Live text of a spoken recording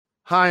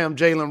Hi, I'm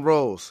Jalen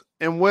Rose,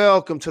 and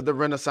welcome to the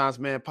Renaissance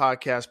Man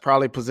podcast,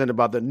 proudly presented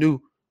by the New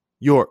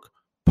York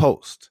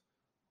Post.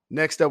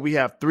 Next up, we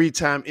have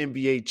three-time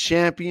NBA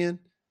champion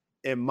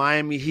and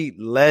Miami Heat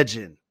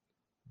legend,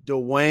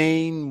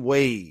 Dwyane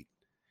Wade.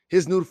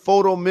 His new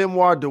photo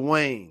memoir,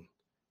 Dwyane,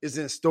 is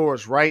in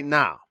stores right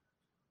now.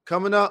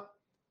 Coming up,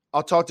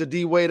 I'll talk to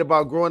D. Wade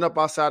about growing up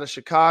outside of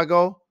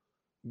Chicago,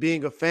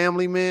 being a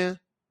family man,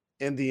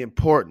 and the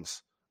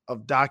importance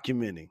of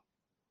documenting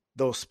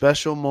those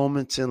special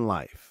moments in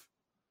life.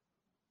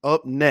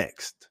 Up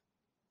next,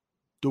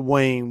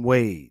 Dwyane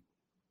Wade.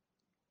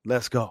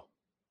 Let's go.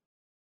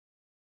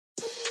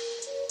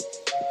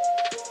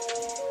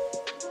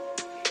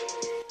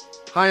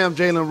 Hi, I'm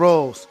Jalen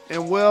Rose,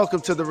 and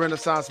welcome to the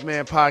Renaissance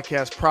Man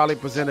podcast, proudly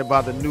presented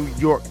by the New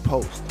York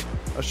Post,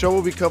 a show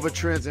where we cover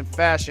trends in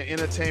fashion,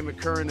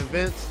 entertainment, current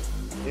events,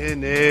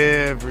 and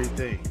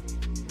everything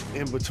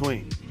in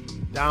between.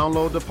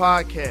 Download the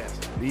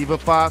podcast, leave a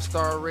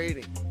 5-star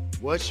rating.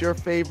 What's your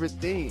favorite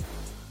theme?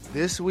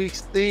 This week's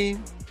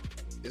theme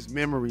is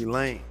Memory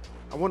Lane.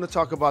 I want to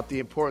talk about the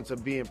importance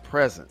of being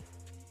present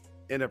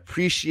and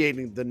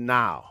appreciating the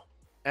now.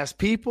 As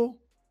people,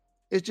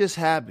 it's just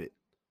habit.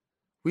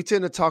 We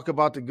tend to talk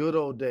about the good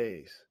old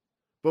days,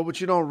 but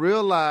what you don't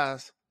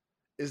realize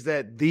is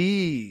that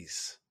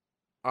these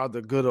are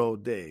the good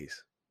old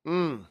days.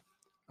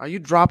 Are you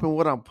dropping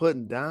what I'm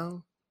putting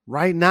down?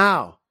 Right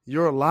now,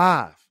 you're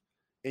alive,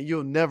 and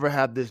you'll never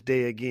have this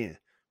day again.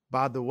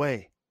 By the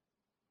way,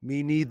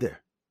 me neither.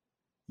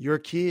 Your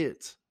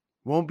kids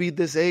won't be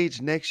this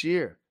age next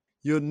year.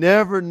 You'll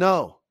never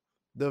know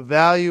the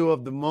value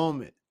of the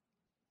moment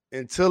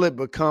until it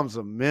becomes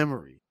a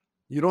memory.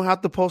 You don't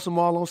have to post them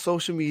all on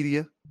social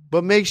media,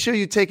 but make sure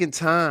you're taking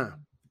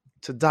time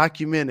to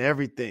document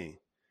everything.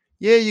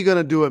 Yeah, you're going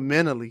to do it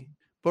mentally,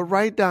 but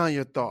write down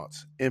your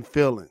thoughts and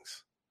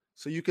feelings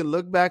so you can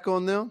look back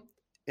on them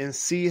and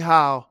see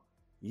how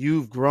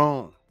you've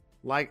grown.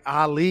 Like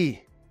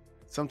Ali,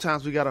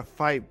 sometimes we got to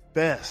fight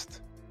best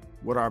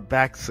with our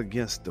backs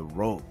against the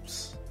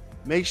ropes.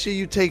 Make sure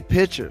you take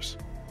pictures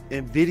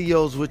and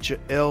videos with your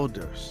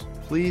elders.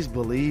 Please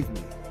believe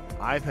me,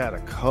 I've had a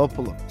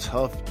couple of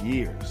tough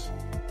years.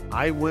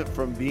 I went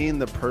from being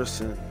the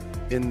person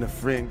in the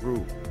friend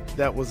group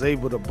that was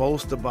able to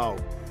boast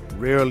about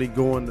rarely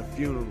going to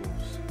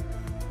funerals.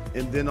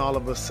 And then all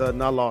of a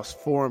sudden, I lost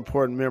 4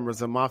 important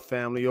members of my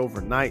family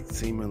overnight,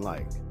 seeming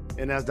like.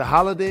 And as the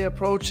holiday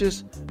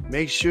approaches,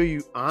 make sure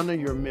you honor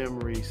your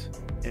memories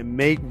and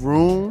make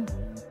room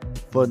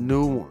for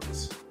new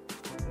ones.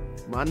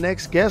 My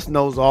next guest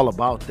knows all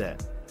about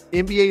that.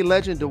 NBA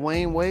legend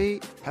Dwyane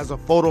Wade has a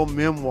photo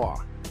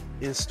memoir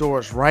in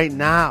stores right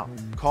now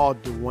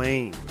called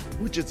Dwyane,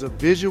 which is a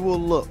visual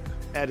look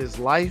at his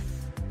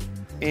life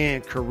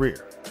and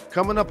career.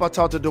 Coming up, I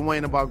talked to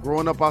Dwyane about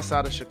growing up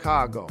outside of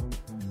Chicago,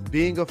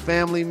 being a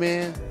family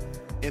man,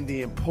 and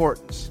the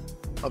importance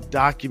of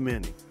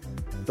documenting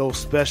those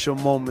special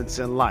moments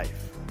in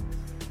life.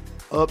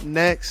 Up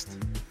next,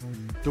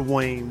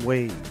 Dwyane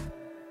Wade.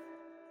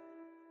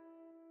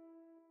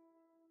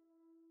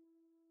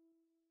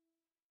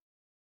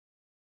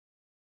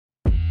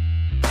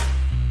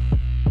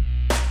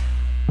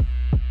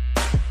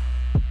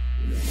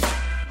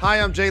 Hi,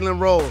 I'm Jalen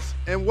Rose,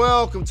 and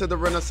welcome to the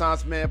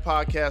Renaissance Man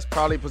podcast,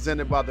 proudly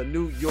presented by the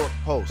New York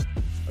Post,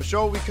 a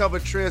show where we cover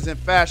trends in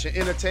fashion,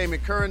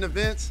 entertainment, current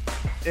events,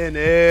 and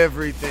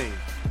everything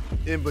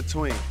in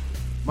between.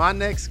 My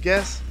next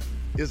guest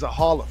is a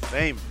Hall of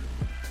Famer,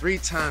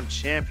 3-time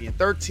champion,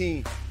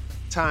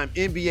 13-time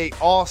NBA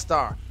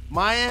All-Star.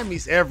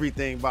 Miami's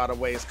everything, by the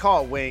way. It's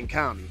called Wayne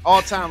County.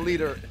 All-time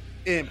leader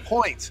in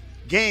points,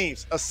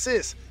 games,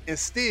 assists, and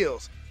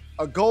steals.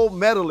 A gold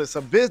medalist,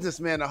 a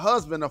businessman, a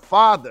husband, a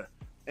father.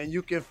 And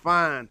you can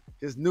find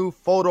his new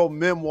photo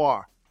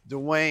memoir,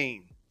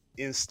 Dwyane,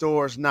 in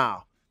stores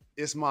now.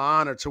 It's my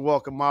honor to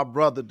welcome my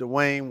brother,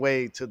 Dwyane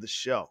Wade, to the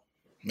show.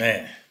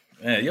 Man,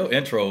 your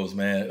intros,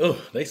 man,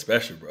 they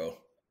special, bro.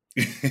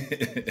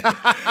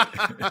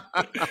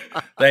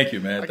 Thank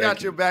you, man. I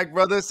got your back,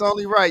 brother. It's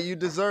only right. You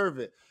deserve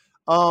it.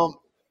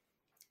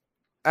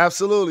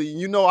 Absolutely.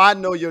 You know, I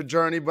know your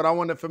journey, but I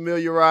want to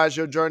familiarize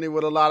your journey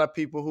with a lot of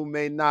people who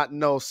may not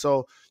know.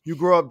 So you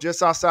grew up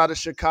just outside of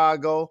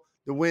Chicago,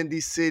 the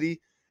Windy City.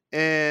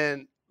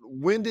 And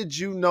when did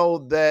you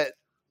know that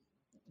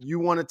you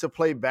wanted to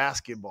play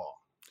basketball?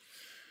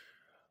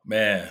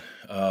 Man,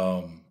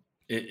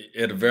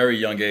 at a very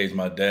young age,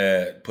 my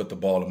dad put the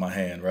ball in my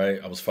hand, right?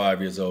 I was 5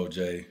 years old,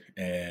 Jay,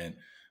 and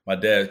my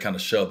dad kind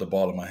of shoved the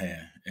ball in my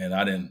hand. And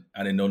I didn't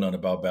know nothing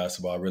about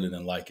basketball. I really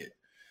didn't like it.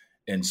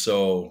 And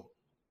so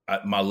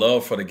my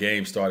love for the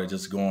game started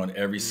just going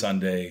every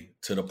Sunday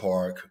to the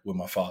park with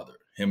my father.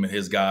 Him and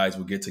his guys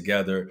would get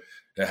together.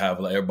 They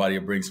have everybody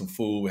would bring some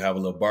food. We have a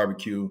little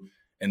barbecue,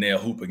 and they'll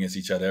hoop against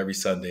each other every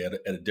Sunday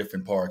at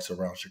different parks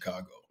around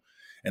Chicago.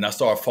 And I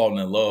started falling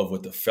in love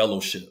with the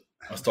fellowship.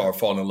 I started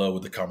falling in love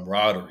with the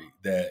camaraderie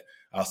that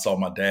I saw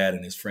my dad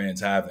and his friends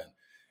having,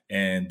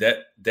 and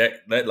that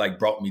like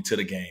brought me to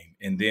the game.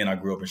 And then I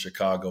grew up in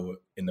Chicago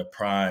in the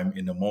prime,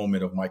 in the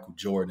moment of Michael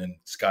Jordan and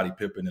Scottie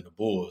Pippen and the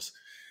Bulls.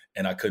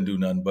 And I couldn't do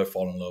nothing but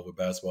fall in love with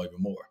basketball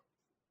even more.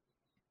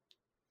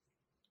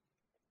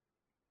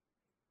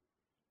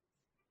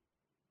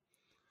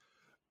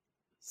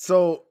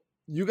 So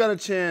you got a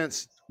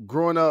chance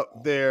growing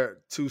up there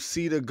to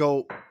see the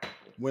GOAT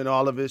win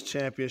all of his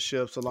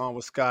championships along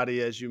with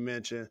Scottie, as you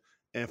mentioned,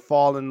 and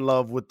fall in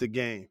love with the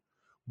game.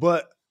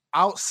 But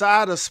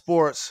outside of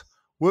sports,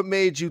 what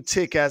made you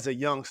tick as a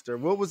youngster?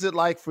 What was it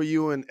like for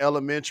you in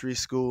elementary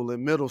school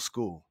and middle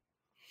school?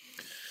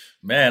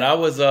 Man, I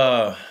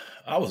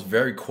was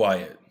very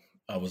quiet.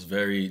 I was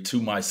very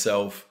to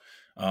myself.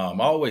 I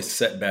always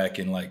sat back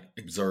and like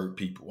observe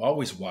people. I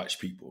always watch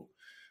people,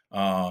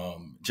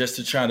 just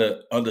to try to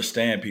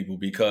understand people,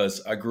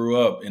 because I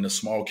grew up in a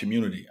small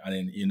community. I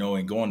didn't,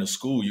 and going to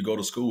school, you go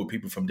to school with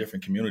people from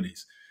different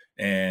communities,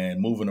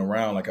 and moving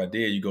around like I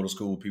did, you go to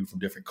school with people from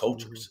different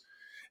cultures. Mm-hmm.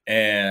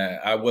 And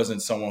I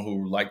wasn't someone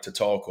who liked to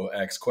talk or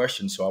ask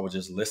questions, so I would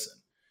just listen.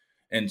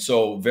 And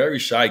so, very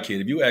shy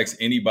kid. If you ask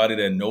anybody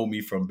that know me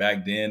from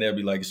back then, they'll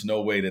be like, "There's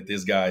no way that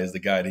this guy is the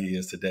guy that he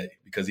is today,"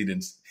 because he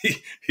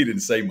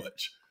didn't say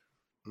much.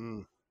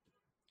 Mm.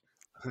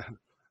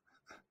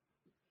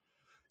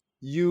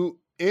 You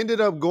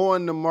ended up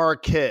going to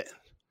Marquette,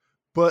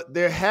 but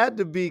there had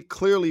to be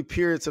clearly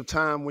periods of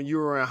time when you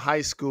were in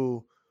high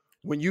school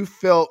when you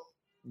felt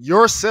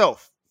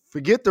yourself.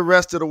 Forget the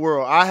rest of the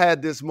world. I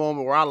had this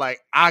moment where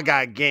I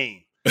got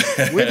game.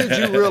 When did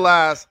you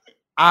realize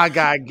I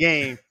got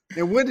game?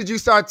 And when did you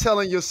start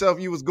telling yourself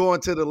you was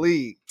going to the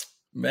league?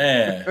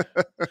 Man,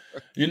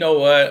 you know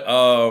what?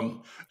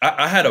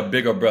 I had a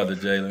bigger brother,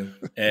 Jalen,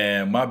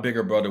 and my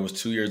bigger brother was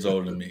 2 years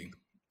older than me.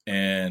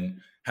 And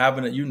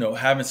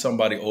having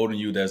somebody older than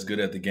you that's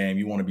good at the game,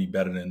 you want to be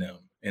better than them.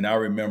 And I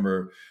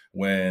remember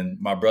when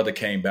my brother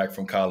came back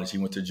from college, he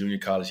went to junior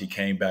college. He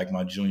came back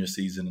my junior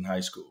season in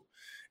high school.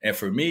 And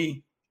for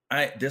me,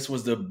 this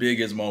was the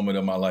biggest moment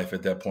of my life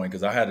at that point,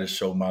 because I had to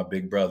show my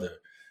big brother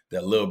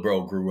that little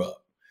bro grew up.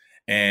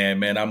 And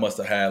man, I must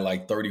have had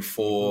like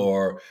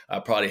 34. Mm-hmm. I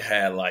probably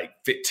had like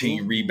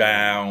 15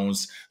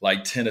 rebounds,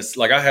 like 10.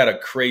 Like I had a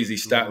crazy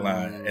stat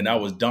line, and I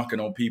was dunking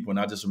on people. And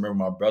I just remember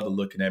my brother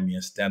looking at me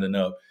and standing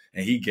up,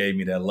 and he gave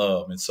me that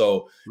love. And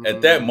so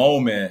at that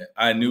moment,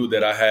 I knew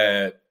that I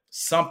had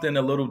something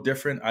a little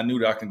different. I knew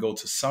that I can go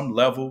to some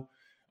level.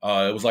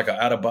 It was like an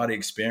out of body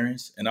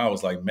experience. And I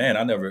was like, man,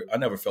 I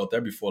never felt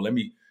that before. Let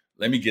me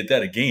get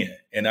that again.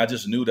 And I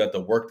just knew that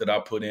the work that I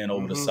put in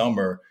over the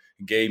summer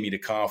gave me the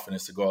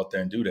confidence to go out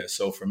there and do that.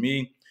 So for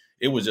me,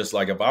 it was just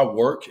like, if I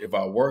work, and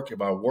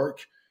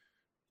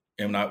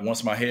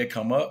once my head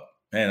come up,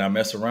 man, I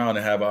mess around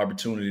and have an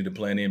opportunity to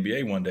play in the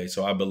NBA one day.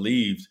 So I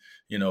believed,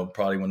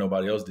 probably when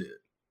nobody else did.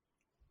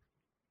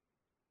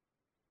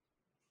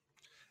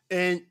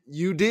 And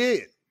you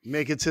did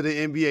make it to the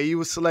NBA. You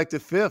were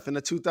selected 5th in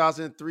the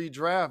 2003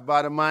 draft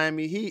by the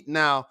Miami Heat.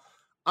 Now,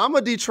 I'm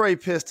a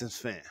Detroit Pistons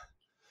fan.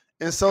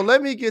 And so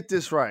let me get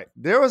this right.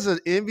 There was an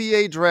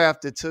NBA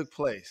draft that took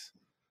place.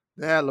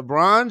 They had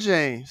LeBron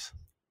James,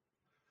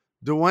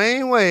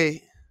 Dwayne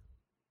Wade,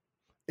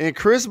 and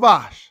Chris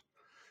Bosh.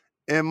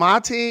 And my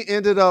team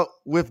ended up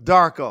with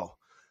Darko.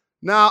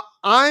 Now,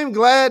 I'm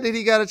glad that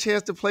he got a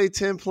chance to play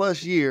 10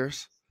 plus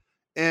years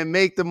and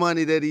make the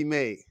money that he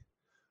made.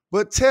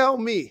 But tell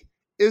me,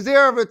 is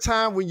there ever a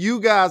time when you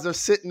guys are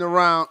sitting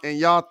around and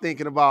y'all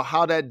thinking about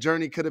how that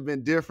journey could have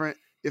been different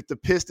if the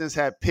Pistons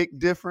had picked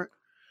different?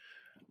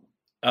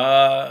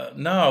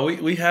 No,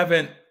 we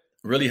haven't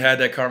really had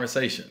that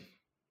conversation.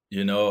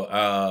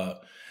 I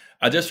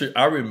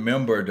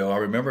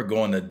remember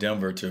going to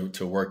Denver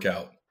to work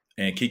out,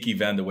 and Kiki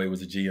Vandeweghe was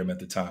the GM at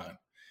the time.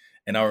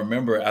 And I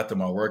remember after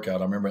my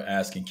workout, I remember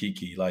asking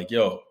Kiki, like,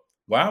 yo,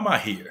 why am I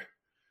here?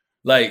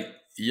 Like,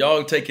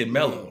 y'all taking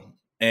Melo.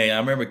 And I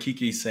remember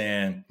Kiki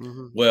saying,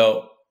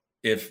 well,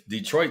 if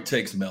Detroit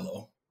takes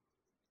Melo,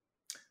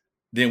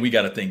 then we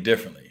got to think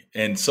differently.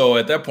 And so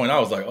at that point,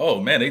 I was like,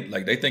 oh, man,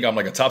 they think I'm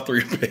like a top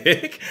 3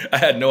 pick. I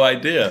had no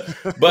idea.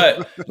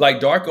 But like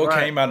Darko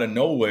came out of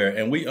nowhere,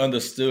 and we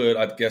understood,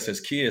 I guess,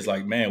 as kids,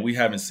 like, man, we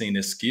haven't seen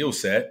this skill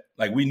set.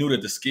 Like, we knew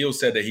that the skill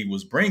set that he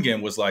was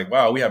bringing was like,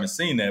 wow, we haven't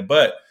seen that.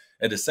 But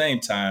at the same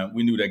time,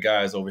 we knew that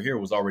guys over here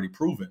was already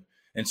proven.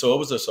 And so it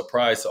was a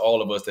surprise to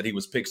all of us that he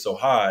was picked so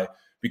high,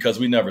 because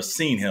we never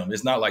seen him.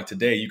 It's not like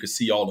today you could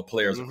see all the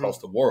players across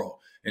the world.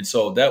 And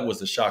so that was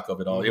the shock of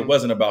it all. It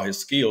wasn't about his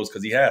skills,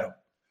 because he had them.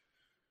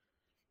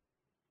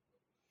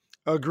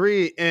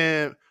 Agreed.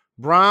 And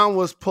Brown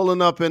was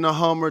pulling up in the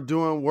Hummer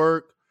doing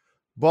work,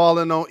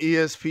 balling on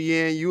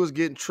ESPN. You was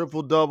getting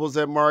triple doubles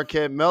at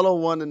Marquette. Melo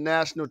won the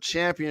national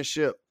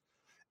championship,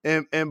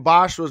 and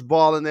Bosh was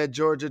balling at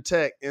Georgia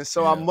Tech. And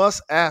so I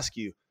must ask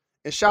you,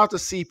 and shout out to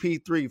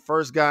CP3,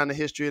 first guy in the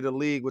history of the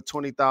league with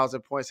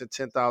 20,000 points and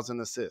 10,000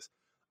 assists.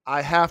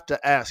 I have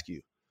to ask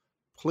you,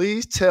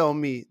 please tell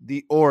me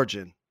the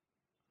origin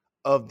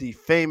of the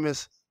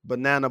famous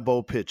Banana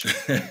Bowl picture.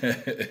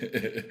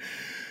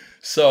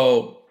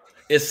 So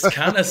it's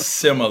kind of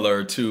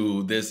similar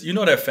to this. You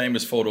know that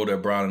famous photo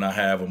that Brown and I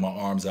have with my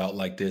arms out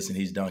like this and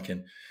he's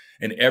dunking?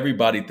 and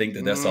everybody think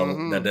that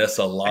that's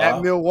a lob.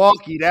 At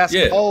Milwaukee, that's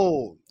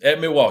cold. At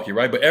Milwaukee,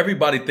 right? But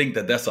everybody think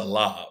that that's a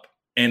lob,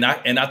 and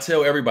I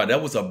tell everybody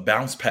that was a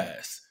bounce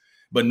pass.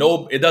 But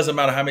no, it doesn't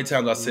matter how many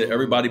times I said.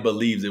 Everybody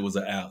believes it was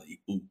an alley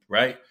oop,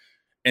 right?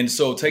 And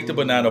so take the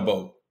banana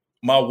boat.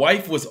 My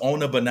wife was on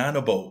the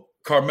banana boat.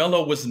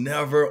 Carmelo was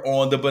never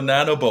on the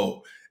banana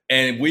boat.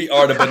 And we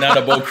are the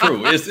banana boat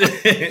crew.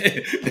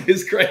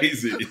 It's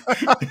crazy.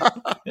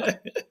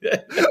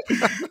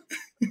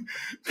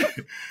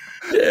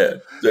 Yeah,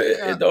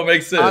 it don't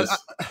make sense.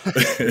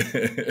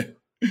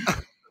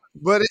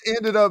 But it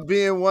ended up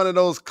being one of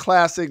those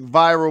classic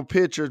viral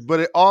pictures, but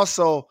it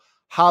also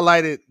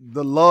highlighted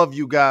the love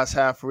you guys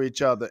have for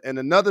each other. And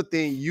another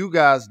thing you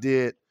guys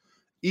did,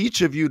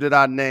 each of you that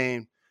I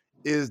named,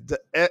 is the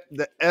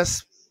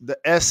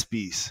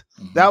ESPYs.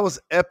 That was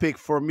epic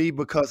for me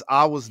because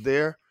I was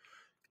there.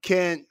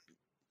 Can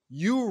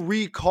you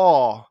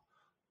recall,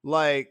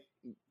 like,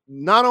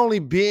 not only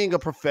being a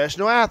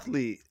professional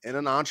athlete and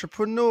an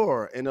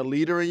entrepreneur and a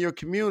leader in your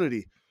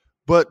community,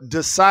 but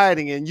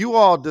deciding, and you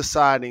all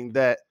deciding,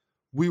 that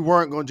we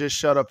weren't going to just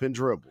shut up and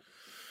dribble?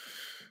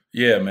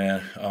 Yeah,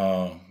 man.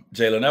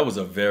 Jalen, that was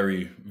a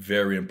very,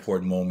 very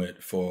important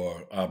moment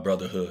for our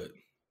brotherhood.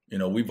 You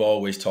know, we've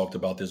always talked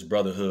about this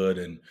brotherhood,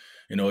 and,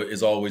 you know,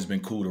 it's always been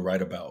cool to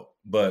write about.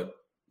 But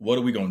what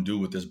are we going to do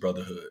with this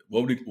brotherhood?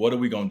 What are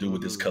we going to do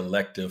with this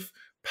collective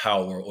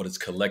power or this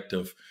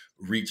collective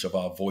reach of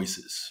our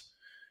voices?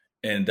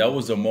 And that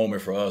was a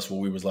moment for us where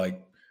we was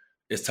like,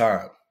 it's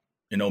time.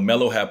 You know,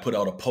 Melo had put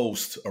out a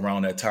post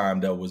around that time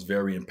that was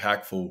very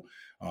impactful,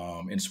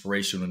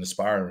 inspirational and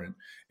inspiring.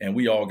 And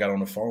we all got on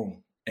the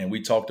phone and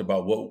we talked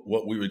about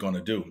what we were going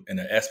to do. And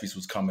the ESPYs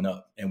was coming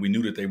up and we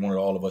knew that they wanted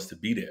all of us to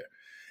be there.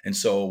 And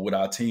so with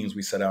our teams,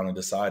 we sat down and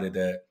decided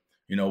that,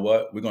 you know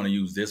what, we're going to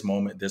use this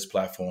moment, this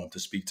platform to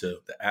speak to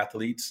the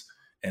athletes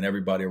and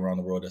everybody around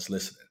the world that's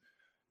listening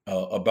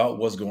about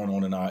what's going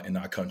on in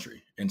our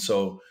country. And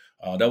so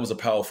that was a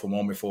powerful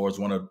moment for us,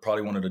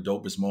 probably one of the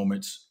dopest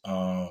moments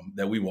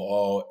that we will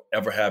all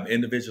ever have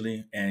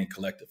individually and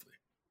collectively.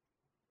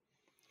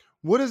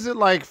 What is it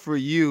like for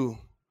you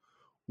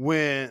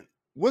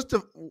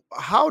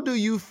how do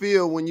you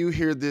feel when you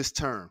hear this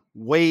term,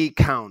 Wade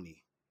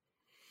County?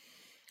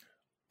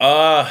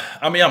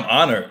 I mean, I'm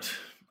honored.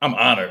 I'm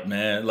honored,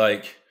 man.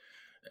 Like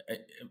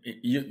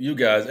you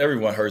guys,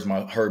 everyone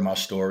heard my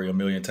story a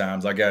million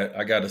times. I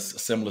got a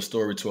similar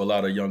story to a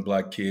lot of young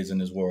Black kids in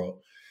this world.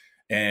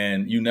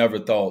 And you never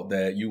thought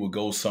that you would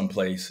go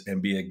someplace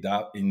and be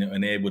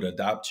and able to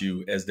adopt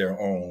you as their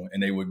own,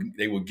 and they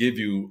would give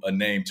you a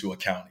name to a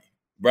county,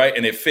 right?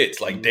 And it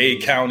fits, like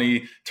Dade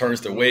County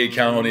turns to Wade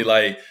County,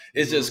 like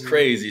it's just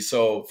crazy.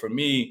 So for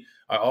me,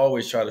 I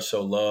always try to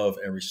show love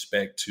and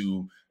respect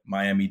to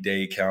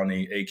Miami-Dade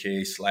County,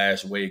 aka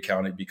 / Wade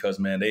County, because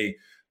man, they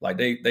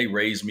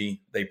raised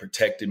me, they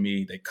protected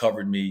me, they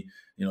covered me.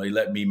 You know, they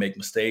let me make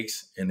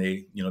mistakes, and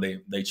they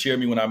cheer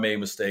me when I made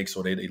mistakes,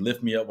 or they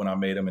lift me up when I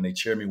made them, and they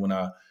cheer me when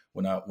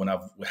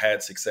I've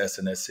had success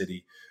in that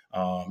city.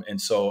 And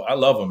so I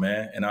love them,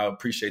 man, and I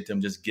appreciate them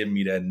just giving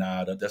me that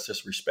nod. That's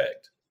just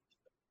respect.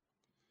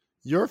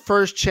 Your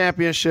first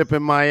championship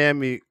in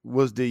Miami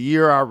was the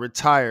year I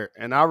retired,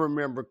 and I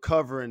remember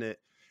covering it,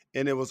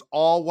 and it was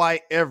all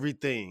white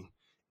everything,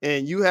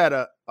 and you had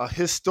a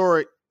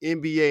historic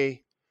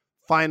NBA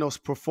Finals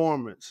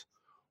performance.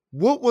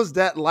 What was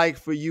that like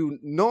for you,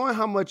 knowing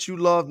how much you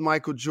loved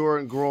Michael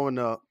Jordan growing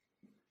up?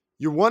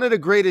 You're one of the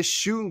greatest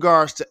shooting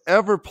guards to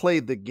ever play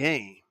the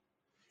game.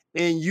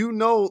 And you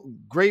know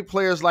great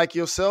players like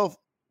yourself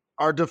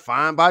are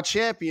defined by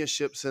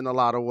championships in a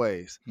lot of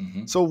ways.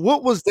 Mm-hmm. So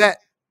what was that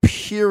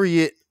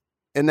period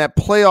and that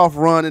playoff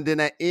run and then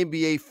that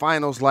NBA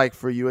Finals like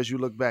for you as you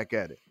look back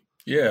at it?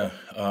 Yeah.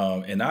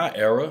 In our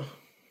era,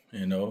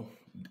 you know,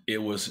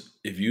 it was,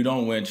 if you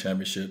don't win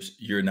championships,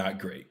 you're not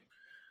great.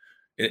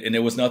 And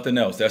there was nothing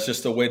else. That's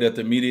just the way that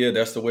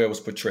that's the way it was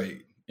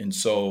portrayed. And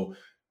so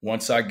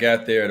once I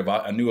got there,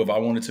 I knew if I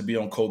wanted to be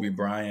on Kobe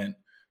Bryant,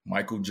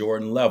 Michael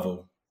Jordan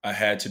level, I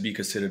had to be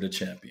considered a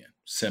champion,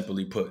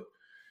 simply put.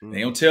 Mm-hmm.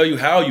 They don't tell you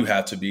how you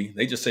have to be.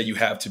 They just say you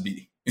have to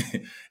be.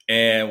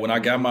 And when I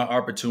got my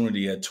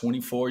opportunity at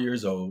 24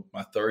 years old,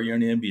 my third year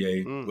in the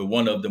NBA, with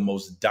one of the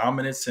most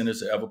dominant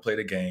centers to ever play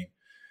the game,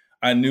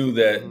 I knew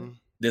that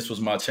this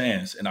was my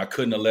chance, and I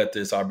couldn't have let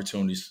this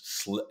opportunity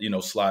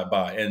slide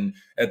by. And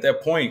at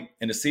that point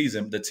in the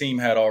season, the team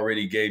had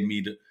already gave me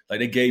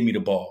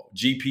the ball.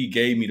 GP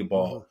gave me the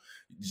ball.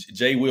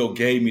 Jay Will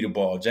gave me the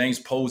ball. James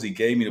Posey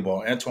gave me the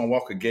ball. Antoine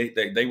Walker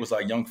they was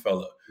like, young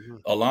fella.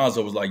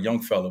 Alonzo was like,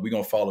 young fella, we're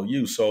going to follow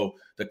you. So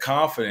the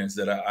confidence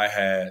that I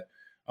had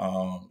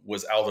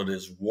was out of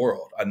this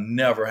world. I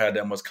never had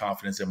that much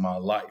confidence in my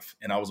life.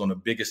 And I was on the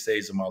biggest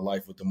stage of my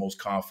life with the most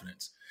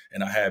confidence.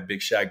 And I had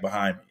Big Shaq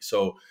behind me.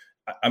 So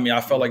I mean, I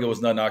felt like it was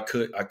nothing I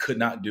could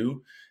not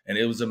do. And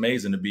it was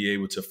amazing to be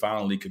able to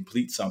finally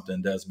complete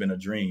something that's been a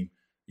dream,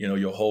 you know,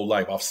 your whole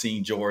life. I've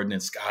seen Jordan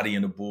and Scottie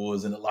and the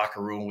Bulls in the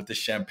locker room with the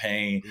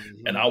champagne,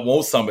 and I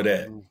want some of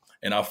that.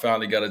 And I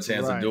finally got a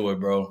chance to do it,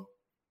 bro.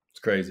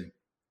 It's crazy.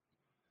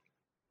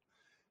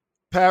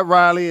 Pat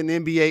Riley, an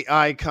NBA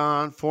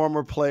icon,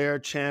 former player,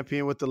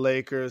 champion with the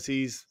Lakers.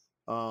 He's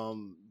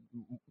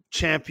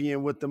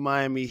champion with the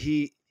Miami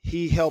Heat.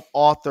 He helped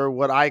author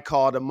what I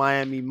call the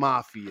Miami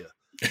Mafia,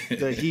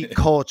 the Heat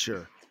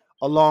culture,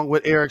 along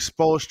with Eric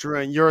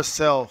Spoelstra and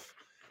yourself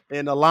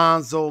and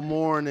Alonzo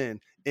Mourning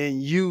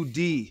and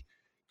UD.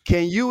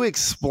 Can you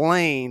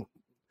explain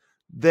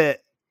that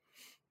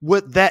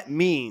what that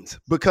means?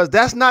 Because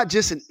that's not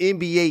just an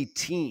NBA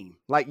team.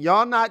 Like,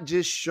 y'all not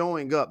just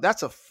showing up.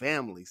 That's a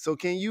family. So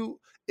can you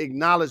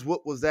acknowledge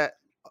what was that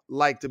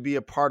like to be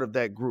a part of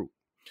that group?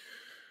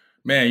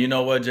 Man, you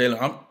know what,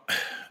 Jalen?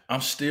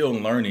 I'm still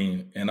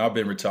learning, and I've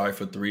been retired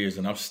for 3 years,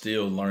 and I'm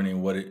still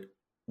learning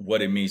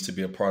what it means to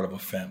be a part of a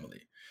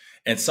family.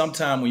 And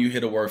sometime when you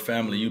hear the word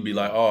family, you be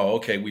like, oh,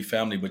 okay, we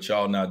family, but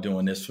y'all not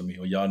doing this for me,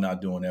 or y'all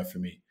not doing that for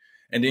me.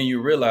 And then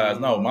you realize,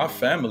 no, my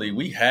family,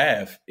 we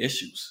have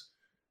issues.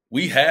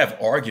 We have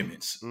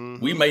arguments.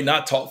 Mm-hmm. We may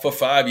not talk for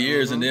 5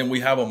 years, mm-hmm. and then we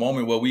have a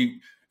moment where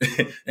we,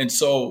 and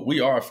so we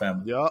are a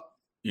family. Yep.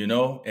 You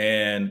know,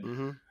 and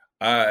mm-hmm.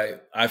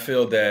 I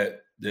feel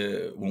that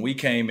when we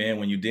came in,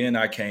 when UD and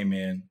I came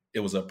in, it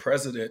was a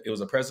precedent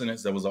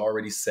that was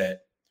already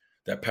set,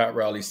 that Pat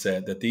Riley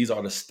said that these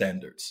are the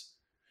standards.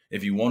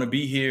 If you want to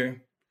be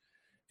here,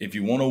 if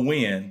you want to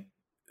win,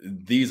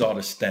 these are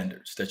the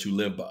standards that you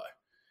live by.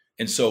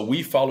 And so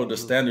we followed the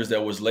standards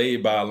that was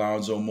laid by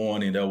Alonzo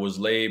Mourning, that was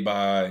laid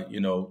by,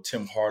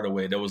 Tim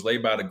Hardaway, that was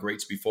laid by the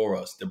greats before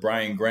us, the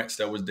Brian Grants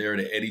that was there,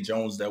 the Eddie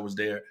Jones that was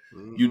there.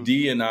 Mm-hmm. UD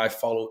and I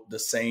followed the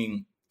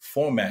same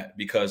format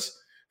because,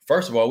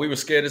 first of all, we were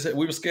scared as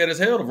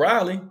hell of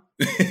Riley.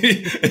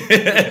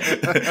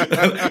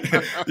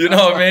 You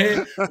know what I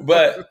mean?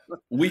 But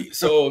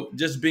so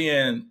just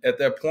being at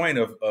that point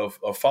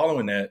of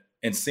following that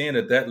and seeing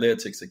that led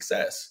to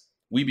success,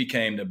 we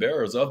became the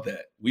bearers of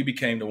that. We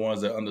became the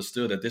ones that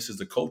understood that this is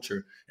the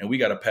culture and we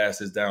got to pass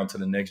this down to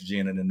the next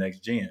gen and the next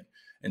gen.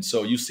 And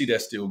so you see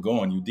that still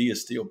going. UD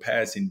is still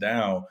passing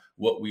down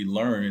what we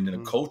learned in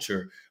the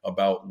culture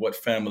about what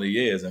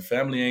family is. And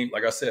family ain't,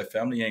 like I said,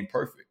 family ain't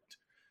perfect.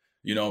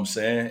 You know what I'm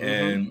saying?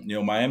 Mm-hmm.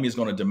 And, Miami is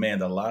going to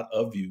demand a lot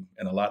of you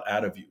and a lot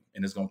out of you.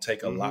 And it's going to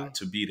take a lot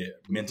to be there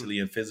mentally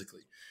and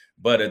physically.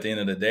 But at the end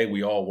of the day,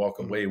 we all walk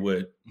away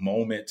with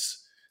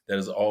moments that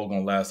is all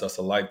going to last us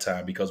a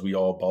lifetime because we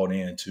all bought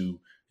into,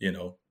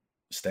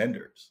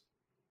 standards.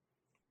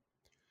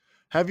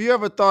 Have you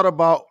ever thought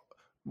about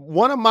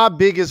one of my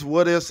biggest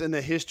what ifs in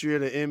the history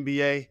of the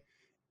NBA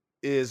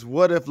is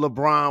what if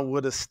LeBron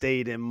would have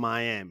stayed in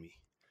Miami?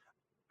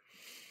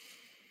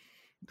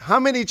 How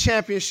many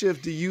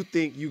championships do you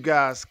think you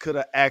guys could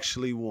have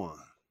actually won?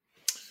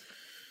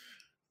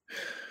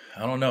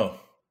 I don't know.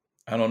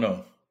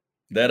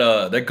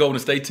 That Golden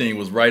State team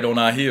was right on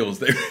our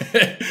heels.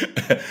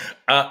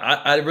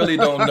 I really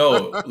don't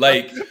know.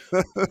 Like,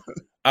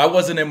 I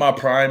wasn't in my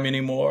prime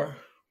anymore.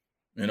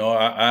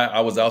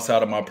 I was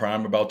outside of my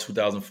prime about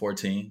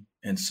 2014.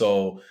 And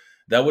so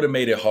that would have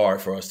made it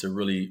hard for us to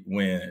really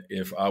win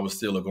if I was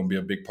still going to be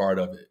a big part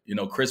of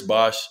it. Chris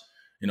Bosh,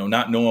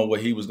 not knowing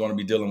what he was going to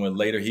be dealing with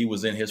later, he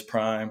was in his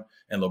prime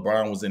and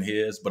LeBron was in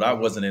his, but I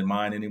wasn't in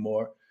mine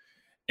anymore.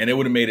 And it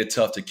would have made it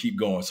tough to keep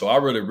going. So I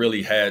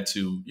really had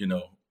to,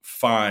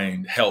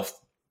 find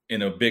health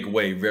in a big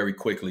way very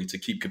quickly to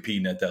keep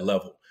competing at that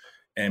level.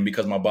 And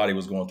because my body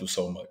was going through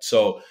so much.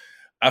 So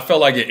I felt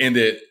like it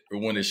ended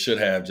when it should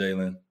have,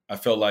 Jalen. I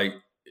felt like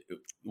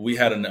we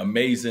had an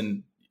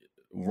amazing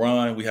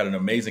run. We had an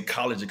amazing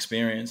college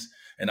experience.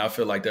 And I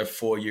feel like that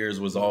 4 years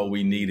was all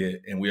we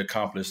needed. And we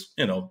accomplished,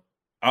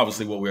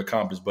 obviously what we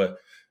accomplished, but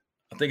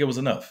I think it was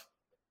enough.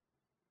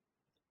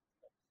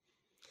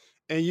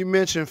 And you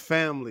mentioned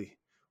family.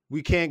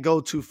 We can't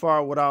go too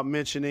far without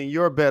mentioning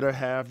your better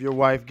half, your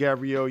wife,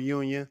 Gabrielle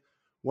Union,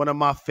 one of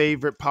my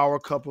favorite power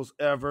couples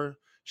ever.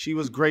 She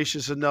was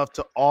gracious enough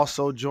to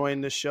also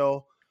join the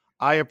show.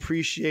 I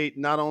appreciate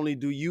not only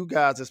do you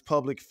guys as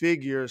public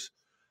figures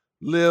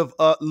live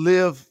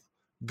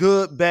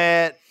good,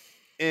 bad,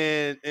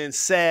 and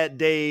sad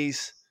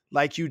days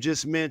like you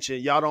just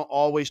mentioned. Y'all don't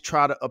always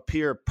try to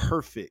appear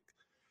perfect.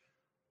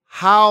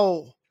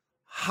 How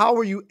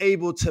are you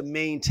able to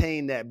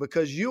maintain that?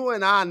 Because you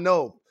and I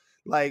know,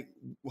 like,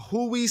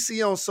 who we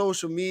see on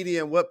social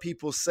media and what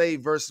people say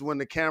versus when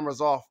the camera's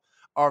off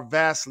are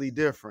vastly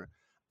different.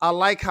 I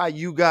like how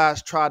you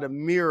guys try to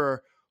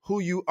mirror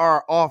who you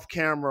are off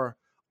camera,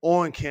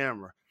 on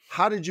camera.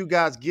 How did you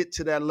guys get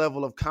to that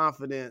level of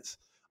confidence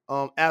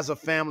as a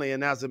family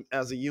and as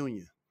a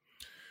union?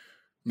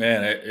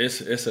 Man,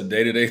 it's a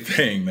day-to-day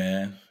thing,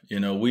 man.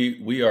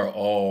 We are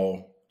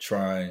all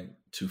trying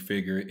to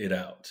figure it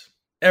out.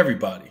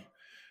 Everybody.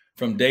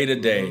 From day to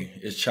day,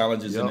 is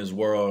challenges in this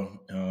world,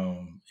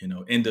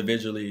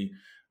 individually,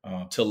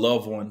 to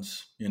loved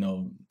ones,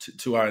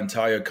 to our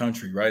entire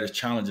country, right? It's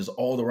challenges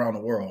all around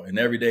the world. And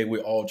every day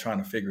we're all trying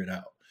to figure it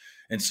out.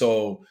 And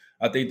so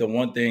I think the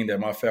one thing that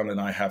my family and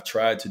I have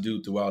tried to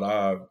do throughout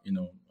our,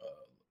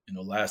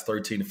 last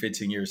 13 to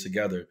 15 years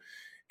together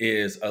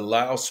is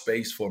allow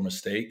space for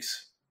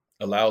mistakes,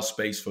 allow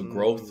space for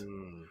growth,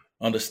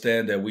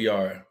 understand that we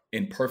are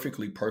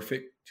imperfectly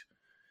perfect.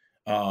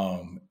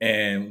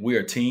 And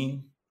we're a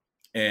team.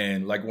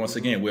 And like, once Mm-hmm.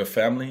 again, we're a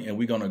family, and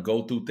we're going to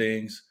go through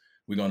things.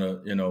 We're going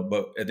to,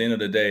 but at the end of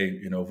the day,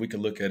 if we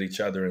can look at each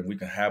other and we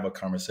can have a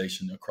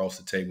conversation across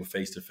the table,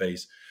 face to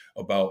face,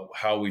 about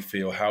how we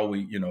feel, how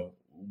we,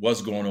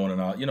 what's going on in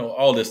our,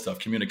 all this stuff,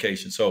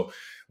 communication. So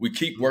we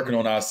keep working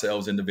on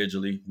ourselves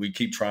individually. We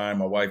keep trying.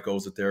 My wife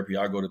goes to therapy.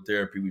 I go to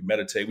therapy. We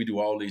meditate. We do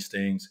all these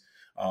things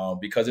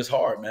because it's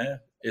hard, man.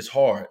 It's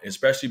hard,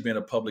 especially being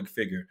a public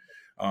figure.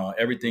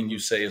 Everything Mm-hmm. you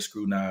say is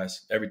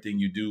scrutinized. Everything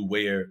you do,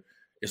 where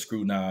is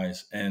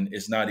scrutinized, and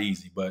it's not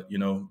easy. But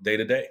day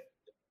to day.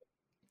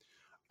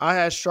 I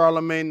had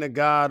Charlemagne the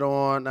God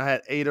on. I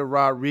had Ada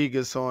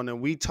Rodriguez on,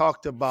 and we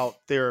talked about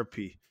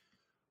therapy.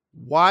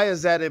 Why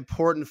is that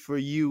important for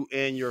you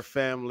and your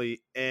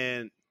family?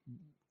 And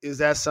is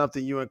that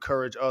something you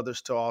encourage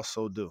others to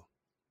also do?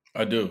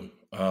 I do.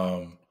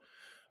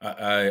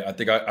 I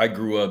think I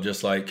grew up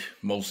just like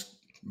most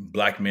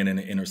black men in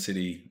the inner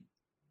city.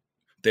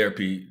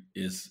 Therapy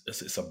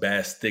it's a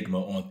bad stigma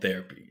on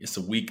therapy. It's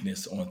a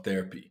weakness on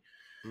therapy.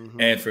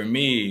 Mm-hmm. And for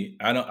me,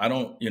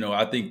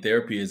 I think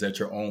therapy is at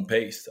your own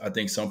pace. I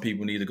think some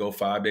people need to go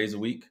 5 days a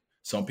week.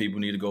 Some people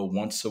need to go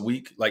once a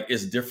week. Like,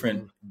 it's different.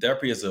 Mm-hmm.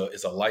 Therapy is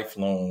a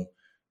lifelong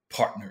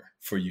partner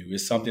for you.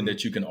 It's something Mm-hmm.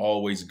 that you can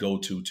always go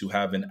to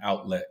have an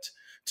outlet,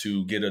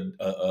 to get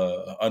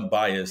a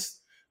unbiased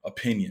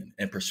opinion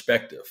and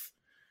perspective.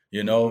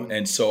 Mm-hmm.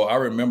 And so I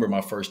remember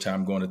my first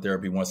time going to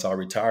therapy once I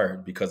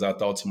retired, because I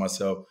thought to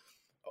myself,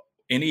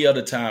 any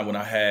other time when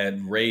I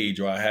had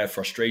rage or I had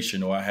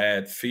frustration or I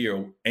had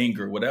fear,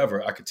 anger,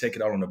 whatever, I could take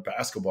it out on the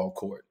basketball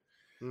court.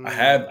 Mm-hmm.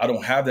 I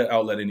don't have that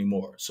outlet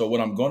anymore. So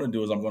what I'm going to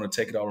do is I'm going to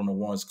take it out on the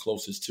ones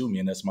closest to me,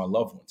 and that's my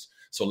loved ones.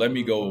 So let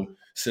me Mm-hmm. go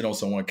sit on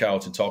someone's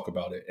couch and talk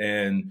about it.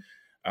 And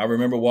I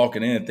remember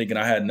walking in thinking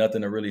I had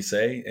nothing to really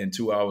say, and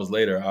 2 hours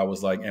later I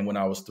was like, and when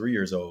I was 3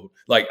 years old,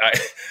 like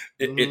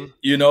Mm-hmm.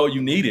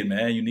 you need it,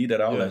 man. You need that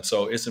outlet. Yes.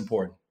 So it's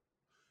important.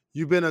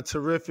 You've been a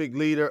terrific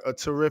leader, a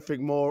terrific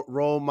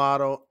role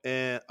model,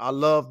 and I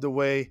love the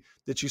way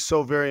that you're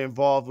so very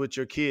involved with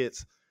your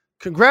kids.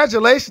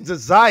 Congratulations to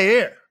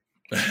Zaire.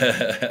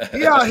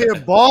 He out here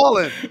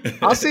balling.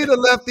 I see the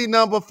lefty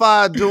number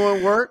 5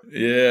 doing work.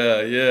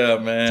 Yeah,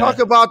 Talk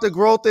man. about the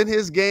growth in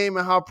his game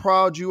and how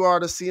proud you are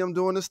to see him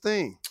doing his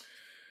thing.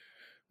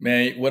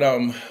 Man, what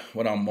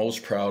I'm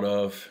most proud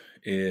of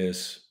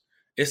is,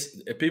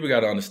 people got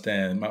to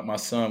understand. My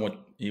son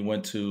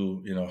went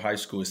to high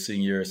school his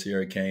senior year at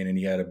Sierra Kane, and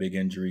he had a big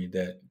injury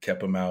that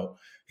kept him out.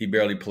 He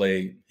barely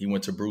played. He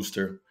went to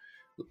Brewster.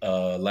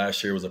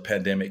 Last year was a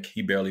pandemic.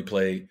 He barely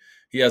played.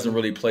 He hasn't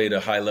really played a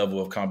high level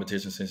of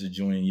competition since his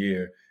junior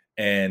year,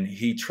 and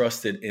he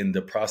trusted in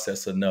the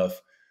process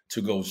enough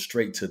to go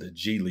straight to the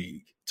G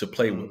League to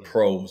play with Mm-hmm.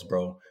 pros,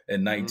 bro,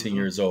 at 19 Mm-hmm.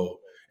 years old,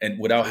 and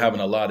without Yeah.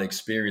 having a lot of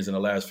experience in the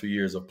last few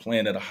years of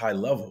playing at a high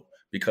level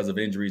because of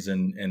injuries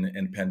and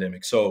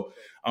pandemic. So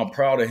I'm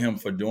proud of him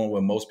for doing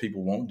what most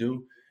people won't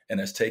do, and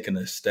that's taking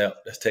a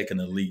step, that's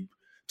taking a leap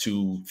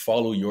to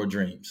follow your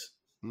dreams.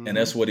 And Mm-hmm.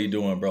 that's what he's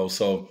doing, bro.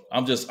 So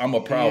I'm a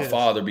He proud is.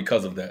 father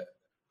because of that.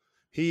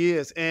 He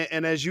is.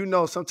 And as you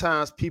know,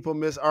 sometimes people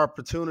miss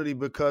opportunity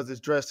because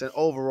it's dressed in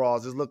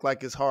overalls. It look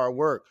like it's hard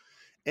work.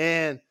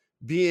 And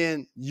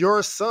being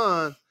your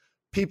son,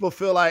 people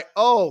feel like,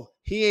 oh,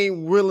 he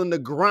ain't willing to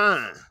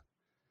grind.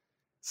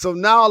 So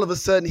now all of a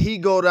sudden he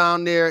go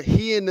down there,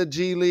 he in the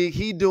G League,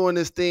 he doing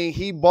this thing,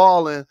 he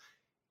balling.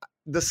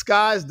 The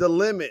sky's the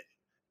limit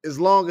as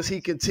long as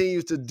he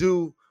continues to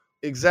do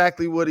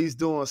exactly what he's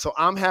doing. So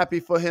I'm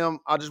happy for him.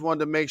 I just wanted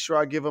to make sure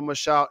I give him a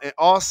shout. And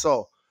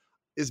also,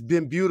 it's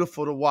been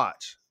beautiful to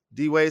watch.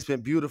 D-Wade, it's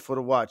been beautiful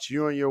to watch.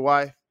 You and your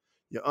wife,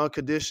 your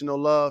unconditional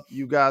love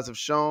you guys have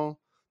shown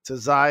to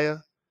Zaya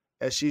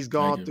as she's Thank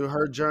gone you. through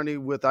her journey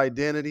with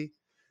identity.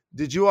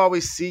 Did you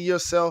always see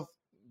yourself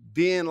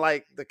being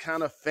like the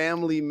kind of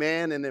family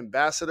man and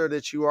ambassador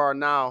that you are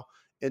now?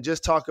 And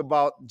just talk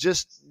about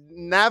just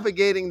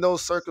navigating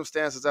those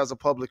circumstances as a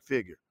public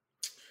figure.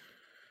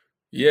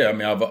 Yeah, I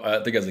mean,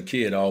 I think as a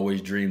kid, I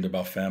always dreamed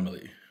about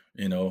family.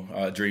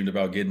 I dreamed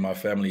about getting my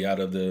family out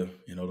of the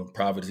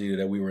poverty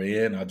that we were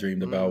in. I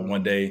dreamed about Mm,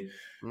 one day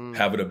mm,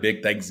 having a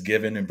big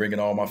Thanksgiving and bringing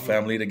all my mhm.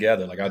 family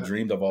together. Like, I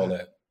dreamed of all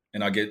that,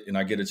 and I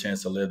get a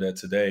chance to live that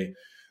today.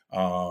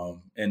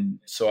 And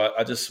so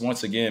I just,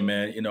 once again,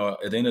 man,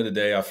 at the end of the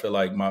day, I feel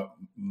like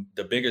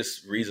the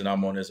biggest reason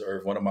I'm on this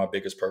earth, one of my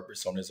biggest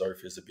purpose on this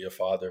earth, is to be a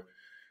father.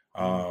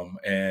 Mm,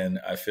 And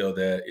I feel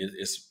that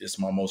it's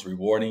my most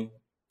rewarding,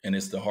 and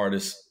it's the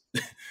hardest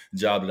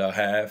job that I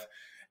have.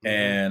 mhm,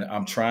 And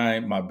I'm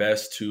trying my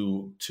best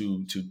to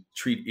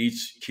treat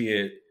each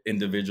kid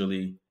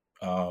individually,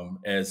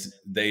 as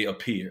they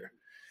appear,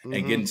 and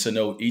mhm, getting to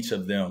know each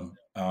of them,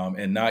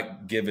 and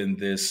not giving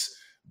this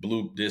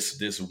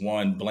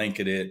one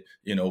blanketed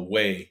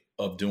way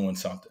of doing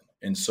something.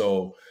 And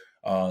so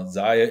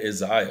Zaya is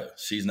Zaya.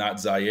 She's not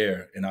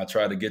Zaire, and I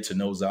try to get to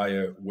know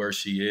Zaya where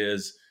she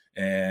is.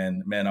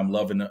 And man, I'm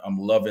loving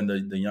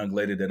the young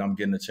lady that I'm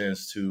getting a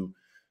chance to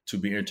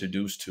be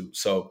introduced to.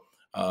 So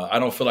I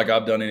don't feel like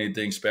I've done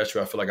anything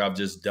special. I feel like I've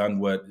just done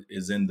what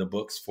is in the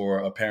books for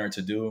a parent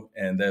to do,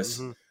 and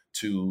that's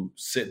to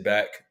sit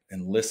back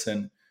and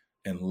listen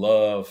and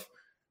love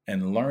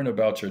and learn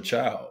about your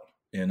child,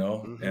 you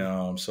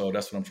know? So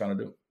that's what I'm trying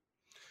to do.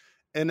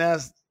 And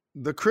as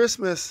the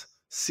Christmas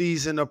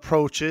season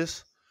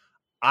approaches,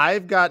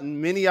 I've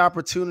gotten many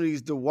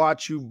opportunities to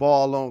watch you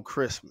ball on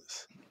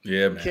Christmas.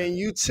 Yeah, man. Can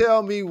you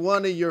tell me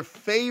one of your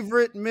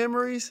favorite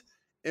memories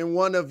and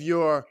one of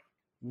your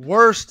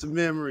worst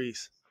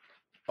memories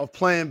of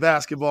playing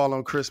basketball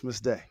on Christmas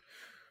Day?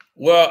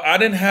 Well, I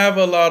didn't have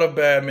a lot of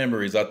bad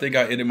memories. I think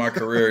I ended my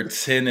career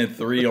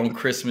 10-3 on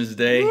Christmas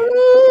Day.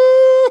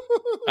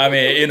 I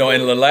mean, you know,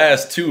 and the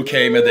last two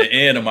came at the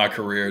end of my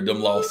career,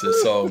 them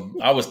losses. So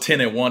I was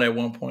 10-1 at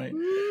one point.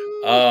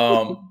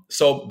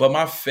 But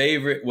my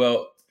favorite,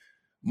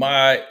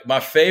 my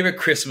favorite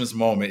Christmas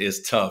moment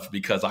is tough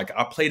because like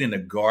I played in the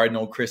Garden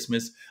on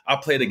Christmas. I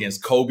played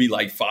against Kobe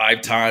like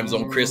 5 times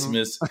on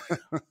Christmas.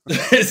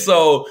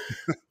 So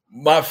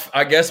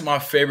I guess my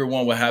favorite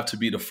one would have to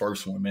be the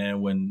first one,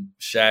 man, when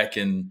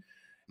Shaq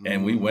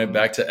and we went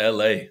back to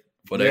LA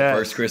for that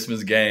first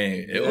Christmas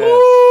game.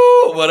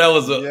 Well, that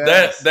was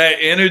that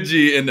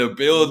energy in the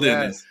building.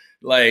 Yes.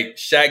 Like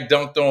Shaq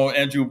dunked on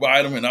Andrew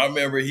Bynum, and I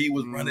remember he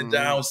was running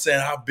down saying,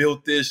 "I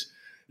built this."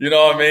 You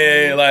know what I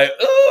mean? Like,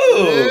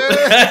 ooh,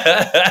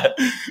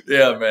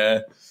 yeah,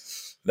 man.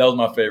 That was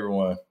my favorite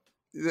one.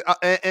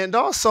 And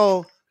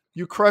also,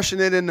 you crushing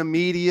it in the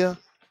media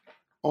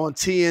on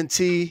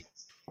TNT.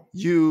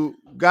 You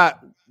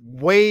got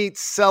Wade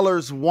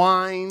Sellers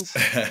wines.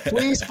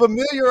 Please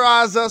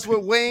familiarize us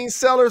with Wade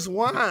Sellers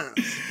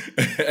wines.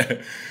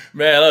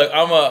 Man, look,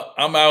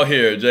 I'm out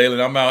here,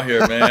 Jalen. I'm out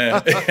here,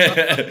 man.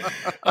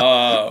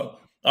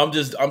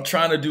 I'm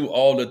trying to do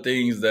all the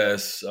things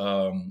that's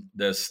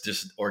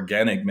just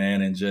organic,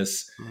 man, and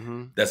just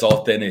that's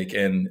authentic,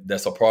 and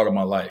that's a part of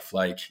my life.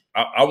 Like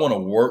I want to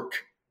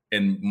work,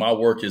 and my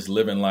work is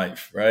living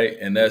life, right?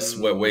 And that's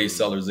what Wade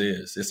Sellers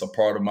is. It's a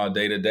part of my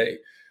day to day.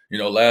 You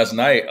know, last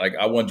night, like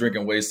I wasn't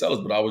drinking Wade Sellers,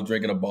 but I was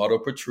drinking a bottle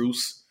of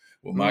Petrus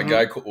with my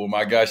guy. With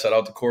my guy, shout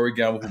out to Corey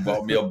Gamble, who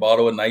bought me a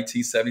bottle of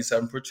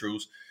 1977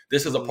 Petrus.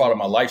 This is a part of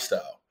my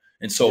lifestyle.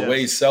 And so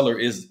Wade Sellers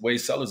is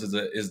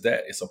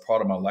that. It's a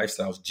part of my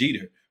lifestyle. It's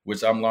Jeter,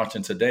 which I'm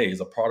launching today, is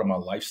a part of my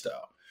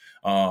lifestyle.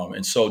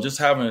 And so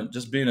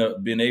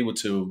being able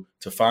to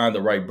find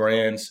the right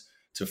brands,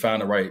 to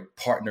find the right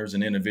partners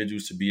and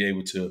individuals to be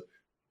able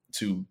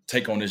to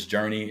take on this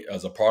journey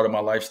as a part of my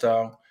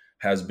lifestyle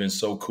has been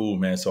so cool,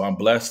 man. So I'm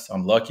blessed,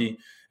 I'm lucky,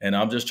 and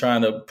I'm just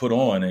trying to put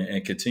on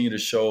and continue to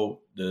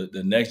show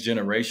the next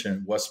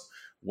generation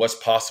what's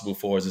possible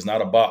for us. It's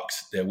not a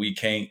box that we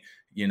can't,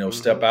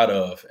 step out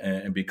of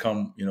and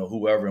become,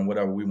 whoever and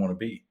whatever we want to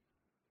be.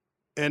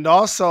 And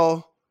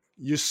also,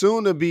 you're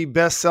soon to be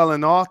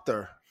best-selling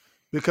author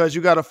because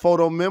you got a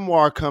photo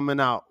memoir coming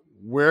out.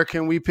 Where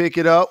can we pick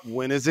it up?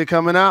 When is it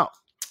coming out?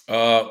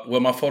 Well,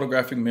 my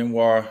photographic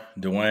memoir,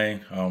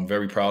 Dwayne, I'm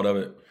very proud of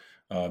it.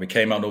 It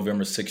came out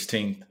November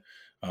 16th.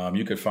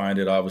 You could find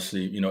it,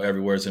 obviously,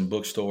 everywhere. It's in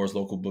bookstores,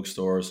 local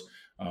bookstores.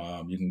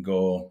 You can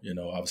go,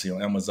 obviously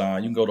on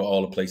Amazon. You can go to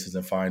all the places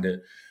and find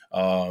it.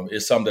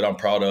 It's something that I'm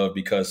proud of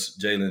because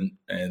Jalen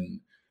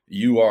and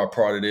you are a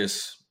part of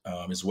this,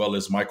 as well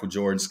as Michael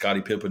Jordan,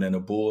 Scottie Pippen, and the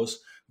Bulls.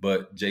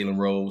 But Jalen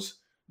Rose,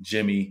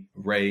 Jimmy,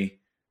 Ray,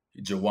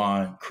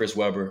 Jawan, Chris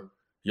Webber,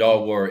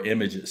 y'all were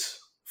images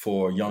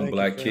for young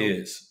Black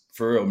kids.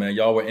 For real, man.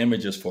 Y'all were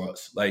images for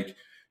us. Like,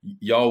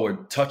 y'all were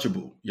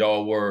touchable.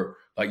 Y'all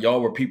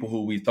were people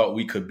who we thought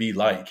we could be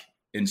like.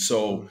 And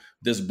so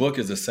this book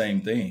is the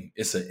same thing.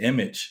 It's an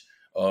image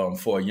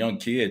for a young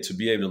kid to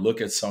be able to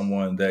look at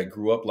someone that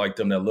grew up like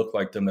them, that looked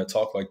like them, that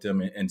talked like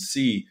them, and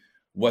see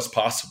what's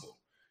possible.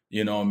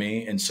 You know what I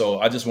mean? And so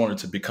I just wanted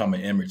to become an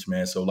image,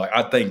 man. So like,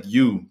 I thank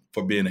you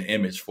for being an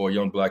image for a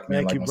young Black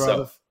man like myself.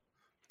 Brother.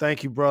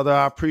 Thank you, brother.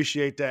 I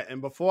appreciate that.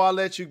 And before I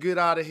let you get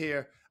out of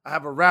here, I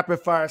have a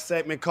rapid fire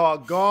segment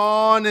called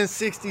Gone in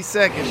 60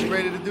 Seconds. You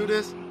ready to do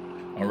this?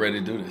 I'm ready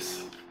to do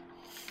this.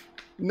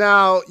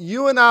 Now,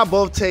 you and I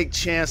both take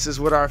chances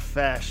with our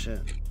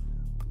fashion.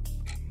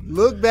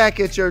 Look back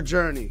at your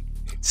journey.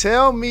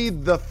 Tell me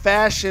the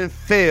fashion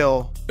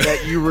fail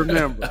that you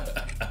remember.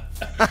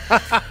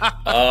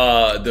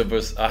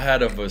 I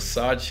had a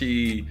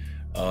Versace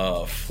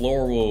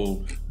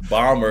floral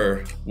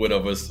bomber with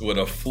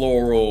a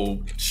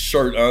floral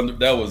shirt under.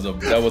 That was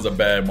a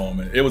bad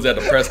moment. It was at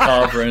the press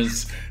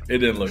conference. It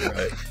didn't look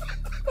right.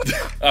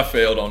 I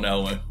failed on that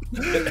one.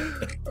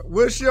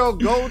 What's your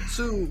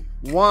go-to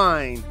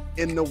wine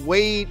in the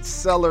Wade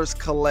Sellers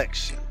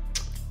collection?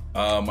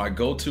 My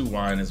go-to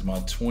wine is my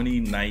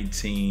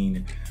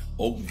 2019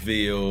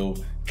 Oakville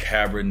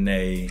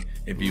Cabernet.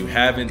 If you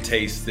haven't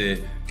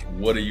tasted,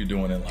 what are you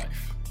doing in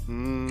life?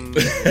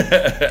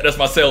 That's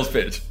my sales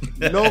pitch.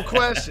 No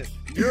question.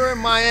 You're in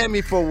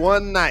Miami for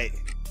one night.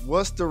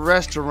 What's the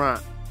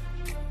restaurant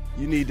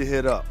you need to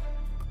hit up?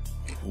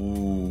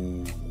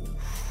 Ooh,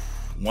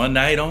 one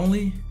night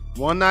only?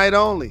 One night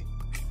only.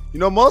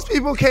 Most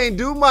people can't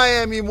do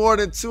Miami more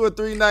than 2 or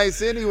 3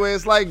 nights anyway.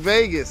 It's like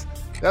Vegas.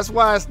 That's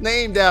why it's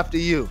named after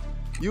you.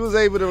 You was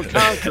able to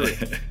conquer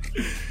it.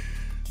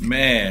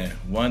 Man,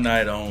 one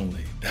night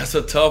only. That's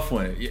a tough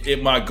one.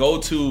 My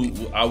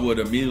go-to, I would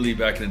immediately,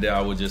 back in the day,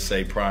 I would just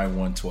say Prime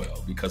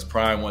 112, because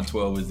Prime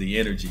 112 is the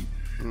energy.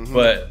 Mm-hmm.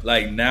 But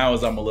like now,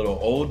 as I'm a little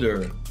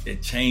older,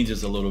 it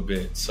changes a little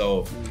bit.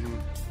 So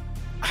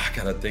I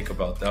gotta think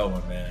about that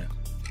one, man.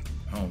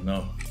 I don't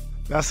know.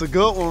 That's a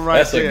good one right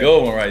there. That's a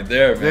good one right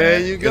there, man. There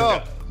you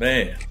go.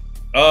 Man.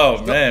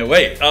 Oh, man.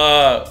 Wait.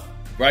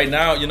 Right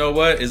now, you know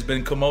what? It's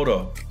been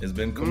Komodo. It's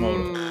been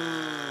Komodo.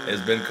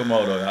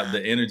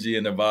 The energy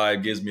and the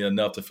vibe gives me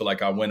enough to feel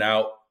like I went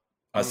out.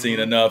 I seen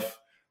enough.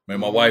 Man,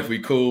 my wife, we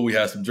cool. We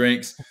had some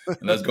drinks. And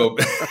let's go.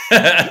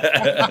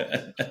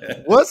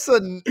 What's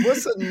a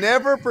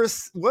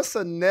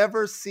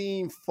never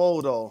seen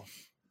photo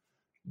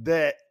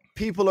that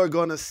people are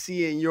going to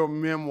see in your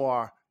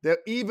memoir that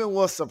even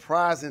was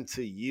surprising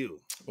to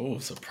you? Oh,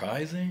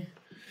 surprising?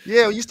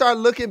 Yeah, you start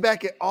looking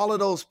back at all of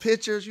those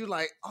pictures, you're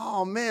like,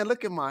 oh man,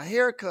 look at my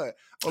haircut,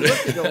 or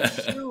look at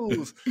those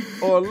shoes,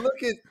 or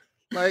look at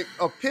like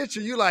a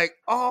picture. You're like,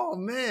 oh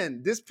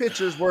man, this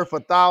picture is worth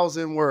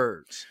 1,000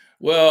 words.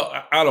 Well,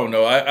 I don't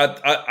know.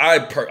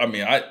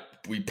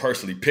 We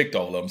personally picked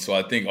all of them, so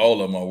I think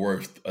all of them are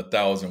worth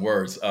 1,000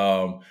 words.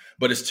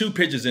 But it's two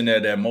pictures in there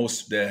that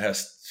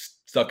has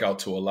stuck out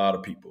to a lot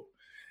of people,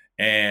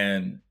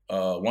 and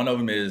one of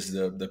them is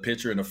the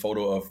picture and the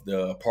photo of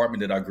the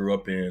apartment that I grew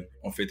up in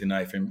on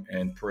 59th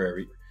and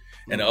Prairie.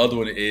 And the other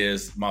one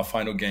is my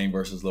final game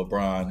versus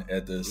LeBron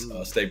at the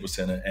Staples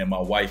Center. And my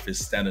wife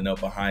is standing up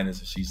behind us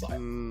and she's like,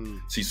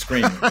 she's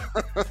screaming.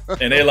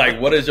 And they're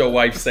like, what is your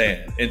wife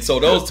saying? And so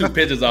those two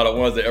pictures are the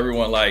ones that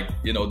everyone like,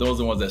 you know, those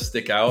are the ones that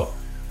stick out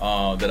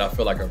that I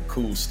feel like are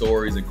cool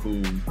stories and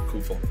cool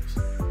photos.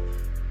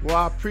 Well,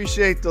 I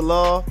appreciate the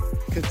love,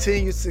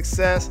 continued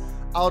success.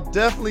 I'll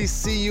definitely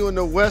see you in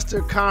the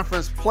Western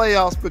Conference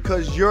playoffs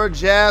because your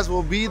Jazz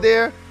will be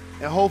there,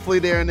 and hopefully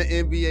they're in the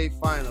NBA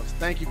Finals.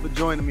 Thank you for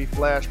joining me,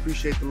 Flash.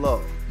 Appreciate the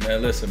love.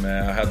 Man, listen,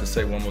 man, I have to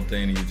say one more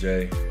thing to you,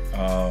 Jay.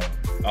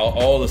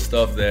 All the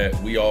stuff that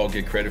we all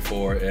get credit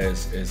for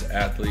as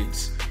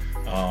athletes,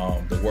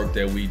 the work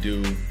that we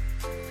do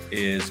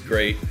is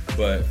great,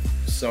 but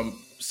some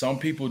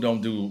people don't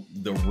do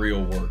the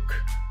real work.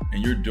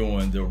 And you're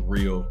doing the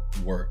real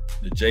work.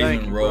 The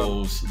Jalen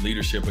Rose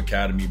Leadership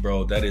Academy,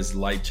 bro, that is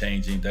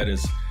life-changing.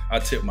 I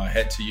tip my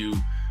hat to you.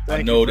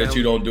 I know that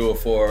you don't do it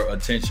for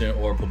attention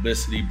or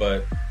publicity,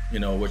 but, you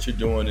know, what you're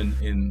doing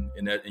in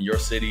your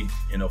city,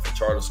 you know, for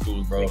charter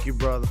schools, bro. Thank you,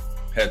 brother.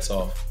 Hats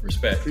off.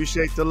 Respect.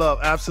 Appreciate the love.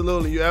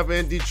 Absolutely. You ever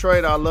in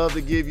Detroit, I'd love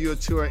to give you a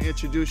tour and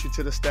introduce you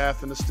to the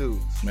staff and the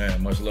students.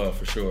 Man, much love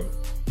for sure.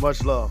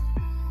 Much love.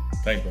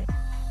 Thank you, bro.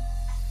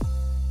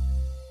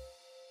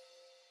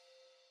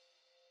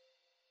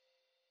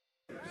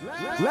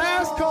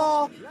 Last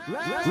call.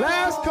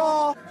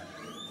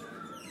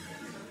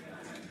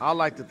 I'd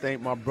like to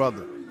thank my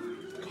brother,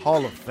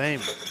 Hall of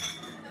Famer,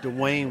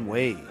 Dwayne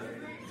Wade,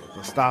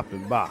 for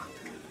stopping by.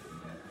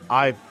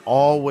 I've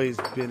always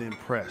been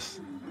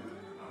impressed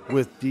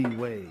with D.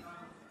 Wade,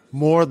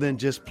 more than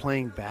just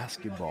playing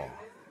basketball.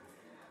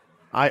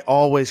 I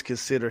always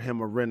consider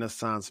him a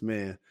Renaissance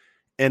man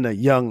and a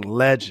young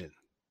legend.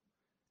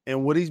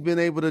 And what he's been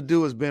able to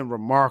do has been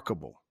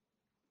remarkable.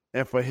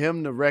 And for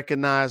him to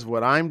recognize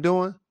what I'm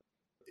doing,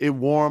 it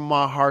warmed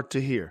my heart to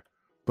hear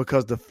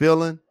because the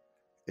feeling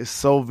is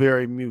so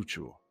very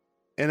mutual.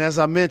 And as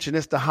I mentioned,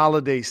 it's the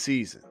holiday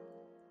season.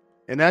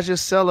 And as you're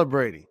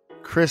celebrating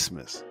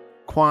Christmas,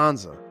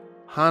 Kwanzaa,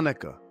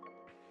 Hanukkah,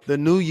 the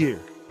New Year,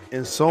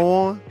 and so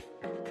on,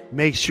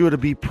 make sure to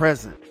be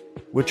present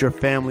with your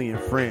family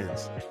and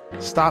friends.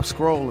 Stop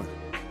scrolling.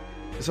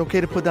 It's okay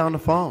to put down the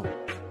phone.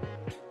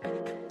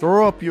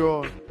 Throw up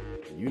your,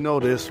 you know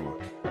this one,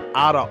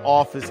 out of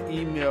office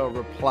email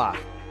reply.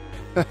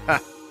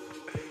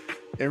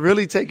 And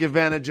really take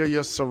advantage of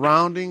your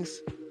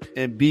surroundings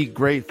and be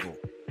grateful.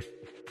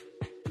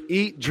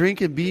 Eat,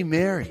 drink, and be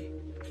merry.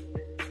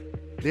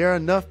 There are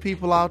enough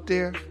people out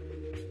there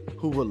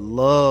who would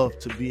love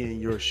to be in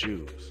your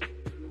shoes,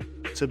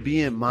 to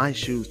be in my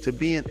shoes, to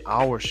be in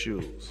our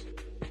shoes.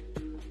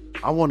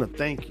 I want to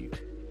thank you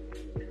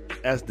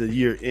as the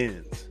year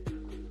ends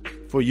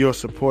for your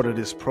support of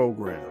this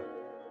program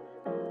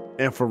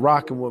and for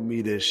rocking with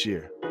me this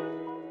year.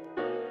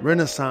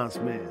 Renaissance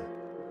Man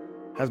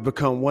has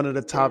become one of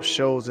the top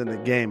shows in the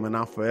game, and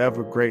I'm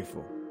forever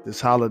grateful this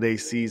holiday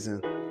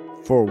season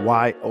for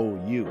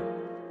YOU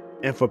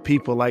and for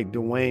people like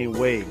Dwayne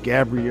Wade,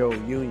 Gabrielle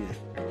Union,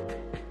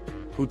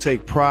 who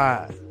take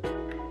pride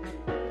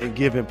in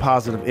giving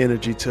positive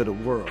energy to the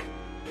world.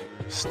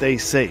 Stay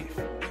safe,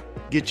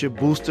 get your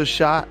booster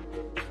shot,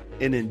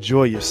 and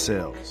enjoy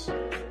yourselves.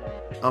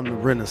 I'm the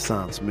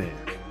Renaissance Man.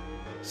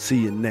 See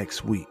you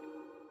next week.